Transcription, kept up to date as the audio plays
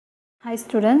Hi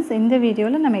students, in the video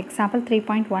la nam example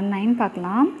 3.19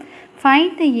 பார்க்கலாம்.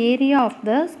 Find the area of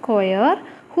the square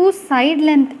whose side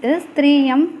length is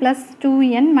 3m plus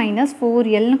 2n minus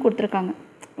 4l னு கொடுத்திருக்காங்க.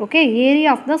 Okay,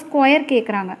 area of the square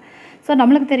கேக்குறாங்க. So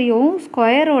நமக்கு தெரியும்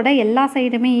square ஓட எல்லா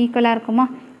சைடுமே ஈக்குவலா இருக்குமா?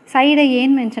 சைடை a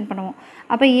ன்னு மென்ஷன் பண்ணுவோம்.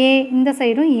 அப்ப a இந்த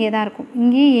சைடும் a தான் இருக்கும்.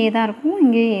 இங்கே a தான் இருக்கும்,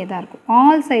 இங்கே a தான் இருக்கும்.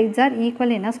 All sides are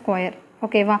equal in a square.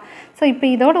 Okay வா? So இப்போ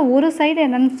இதோட ஒரு சைடு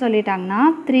என்னன்னு சொல்லிட்டாங்கன்னா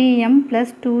 3m plus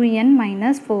 2n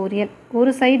minus 4l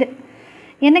ஒரு சைடு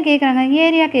என்ன கேக்குறாங்க?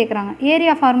 ஏரியா கேக்குறாங்க.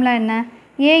 ஏரியா ஃபார்முலா என்ன?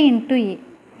 a into a.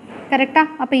 கரெக்ட்டா?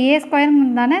 அப்ப a ஸ்கொயர்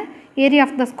தானே ஏரியா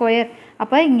ஆஃப் தி ஸ்கொயர்.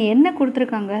 அப்ப இங்க என்ன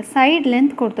கொடுத்திருக்காங்க? சைடு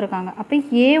லெந்த் கொடுத்திருக்காங்க. அப்ப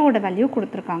a ஓட வேல்யூ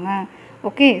கொடுத்திருக்காங்க.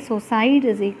 Okay, so side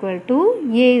is equal to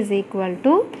a is equal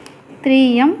to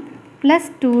 3m plus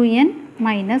 2n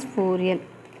minus 4l.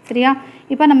 சரியா?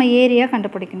 இப்போ நம்ம ஏரியா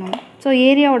கண்டுபிடிக்கணும். ஸோ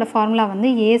ஏரியாவோட ஃபார்முலா வந்து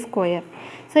a ஸ்கொயர்.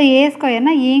 ஸோ a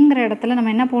ஸ்கொயர்னா ஏங்கிற இடத்துல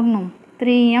நம்ம என்ன போடணும்?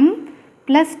 3m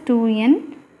plus 2n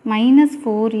minus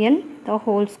 4l the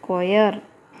whole square.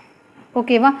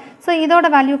 ஓகேவா? ஸோ இதோட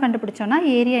வேல்யூ கண்டுபிடிச்சோன்னா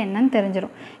ஏரியா என்னன்னு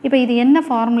தெரிஞ்சிடும். இப்போ இது என்ன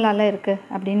ஃபார்முலாவில் இருக்குது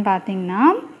அப்படின்னு பார்த்தீங்கன்னா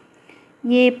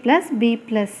a plus b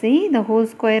plus c the whole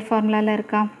square ஃபார்முலாவில்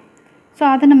இருக்கா? ஸோ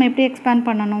அதை நம்ம எப்படி எக்ஸ்பேண்ட்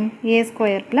பண்ணணும்? a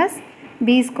square plus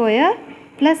b square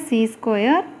plus c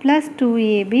square plus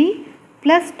 2ab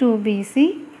plus 2bc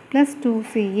plus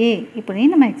 2ca இப்படி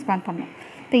நம்ம எக்ஸ்பேண்ட் பண்ணோம்.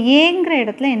 இப்போ ஏங்கிற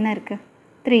இடத்துல என்ன இருக்குது?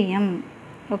 3m.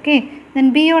 ஓகே, தென்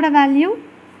பியோட வேல்யூ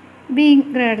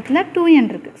பிங்கிற இடத்துல 2n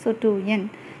இருக்குது. So 2n.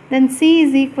 Then c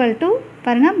is equal to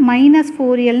பாருங்கள் மைனஸ்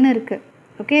 4lன்னு இருக்குது.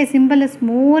 Okay, simple is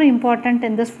more important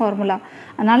in this formula.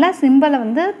 அதனால் சிம்பிளை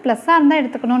வந்து ப்ளஸ்ஸாக இருந்தால்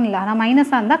எடுத்துக்கணும்னு இல்லை, ஆனால்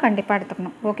மைனஸாக இருந்தால் கண்டிப்பாக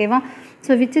எடுத்துக்கணும். ஓகேவா?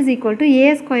 So which is equal to a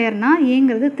ஸ்கொயர்னா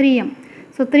ஏங்கிறது 3m.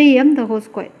 So 3m the whole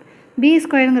square. b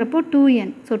ஸ்கொயருங்கிறப்போ 2n.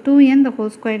 So 2n the whole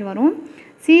square வரும்.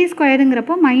 c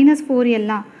ஸ்கொயருங்கிறப்போ minus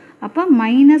 4l. அப்போ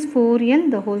மைனஸ் 4l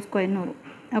the whole squareன்னு வரும்.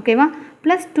 ஓகேவா?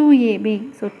 Plus 2ab.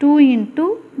 So 2 into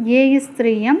a is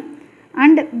 3m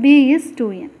and b is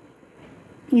 2n.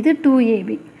 இது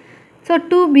 2ab. So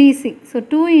 2bc. So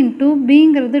 2 into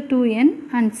bங்கிறது 2n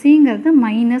and cங்கிறது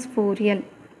minus 4l.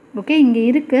 Okay, இங்கே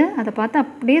இருக்குது, அதை பார்த்து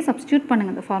அப்படியே சப்ஸ்டியூட்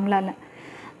பண்ணுங்கள் இந்த ஃபார்முலாவில்.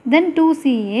 Then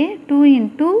 2ca, 2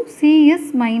 into c is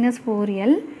minus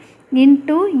 4l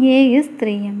into a is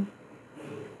 3m.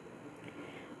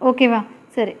 ஓகேவா?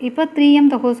 சரி, இப்போ 3m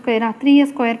the whole square. 3a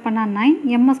square பண்ணால்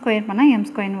 9, m ஸ்கொயர் பண்ணால் m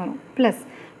ஸ்கொயர்னு வரும். Plus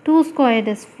 2 square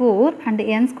is 4 and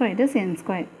n square is n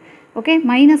square. Okay,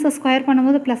 மைனஸை ஸ்கொயர்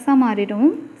பண்ணும்போது ப்ளஸ்ஸாக மாறிடும்.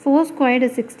 4 square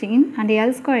is 16 and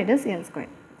l square is l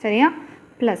square. சரியா?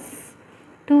 Plus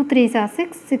 2 3s are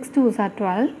 6, 6 2s are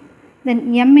 12. Then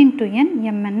m into n,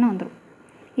 mn வந்துடும்.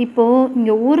 இப்போது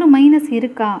இங்கே ஒரு மைனஸ்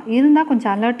இருக்கா? இருந்தால்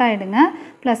கொஞ்சம் அலர்ட் ஆகிடுங்க.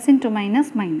 Plus into minus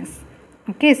minus.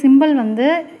 Okay, simple வந்து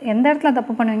எந்த இடத்துல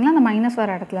தப்பு பண்ணுவீங்களோ அந்த மைனஸ்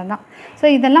வர இடத்துல தான். ஸோ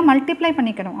இதெல்லாம் மல்டிப்ளை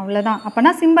பண்ணிக்கணும், அவ்வளோதான்.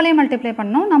 அப்போனா சிம்பிளையும் மல்டிப்ளை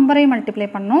பண்ணணும், நம்பரையும் மல்டிப்ளை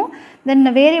பண்ணணும், தென்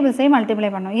வேரியபிள்ஸையும்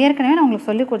மல்டிப்ளை பண்ணணும். ஏற்கனவே நான் உங்களுக்கு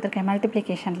சொல்லி கொடுத்துருக்கேன்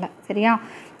மல்டிப்ளிகேஷனில். சரியா?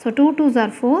 So 2 2s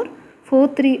are 4,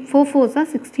 4 4s are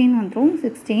 16 வந்துடும்.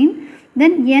 16.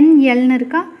 தென் nlன்னு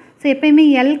இருக்கா? ஸோ எப்போயுமே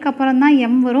எல்க்கு அப்புறம் தான்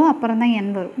எம் வரும், அப்புறம் தான் என்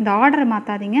வரும். இந்த ஆர்டரை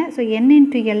மாற்றாதீங்க. ஸோ என்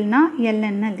இன்ட்டு எல்னா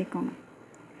எல்என்னு எழுதிக்கோங்க.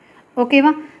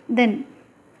 ஓகேவா? தென்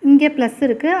இங்கே ப்ளஸ்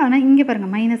இருக்குது, ஆனால் இங்கே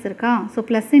பாருங்கள் மைனஸ் இருக்கா? So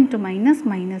plus into minus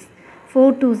minus.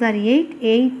 4 2s are 8,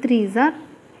 8 3s are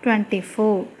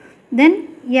 24. Then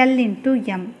L into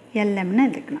M, எல்எம்னு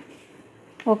எழுதிக்கலாம்.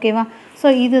 ஓகேவா?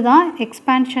 ஸோ இதுதான்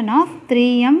expansion of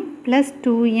 3m plus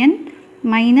 2n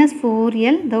minus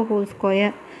 4l the whole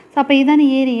square. So அப்போ இதுதானே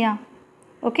ஏரியா.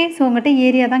 ஓகே, ஸோ உங்கள்கிட்ட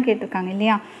ஏரியா தான் கேட்டிருக்காங்க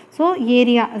இல்லையா? So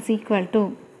area is equal to,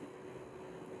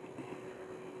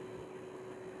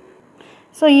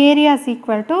 so area is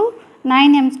equal to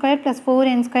 9m square plus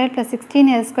 4n square plus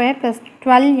 16l square plus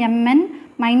 12mn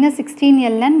minus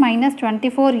 16ln minus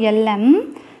 24lm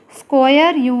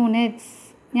square units.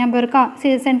 ஞாபகம் இருக்கா?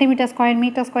 Centimetre square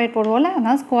metre square போடுவோம்ல,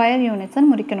 அதனால் square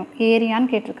யூனிட்ஸ்ன்னு முடிக்கணும்.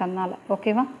 ஏரியான்னு கேட்டிருக்கறதுனால.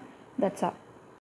 ஓகேவா? That's all.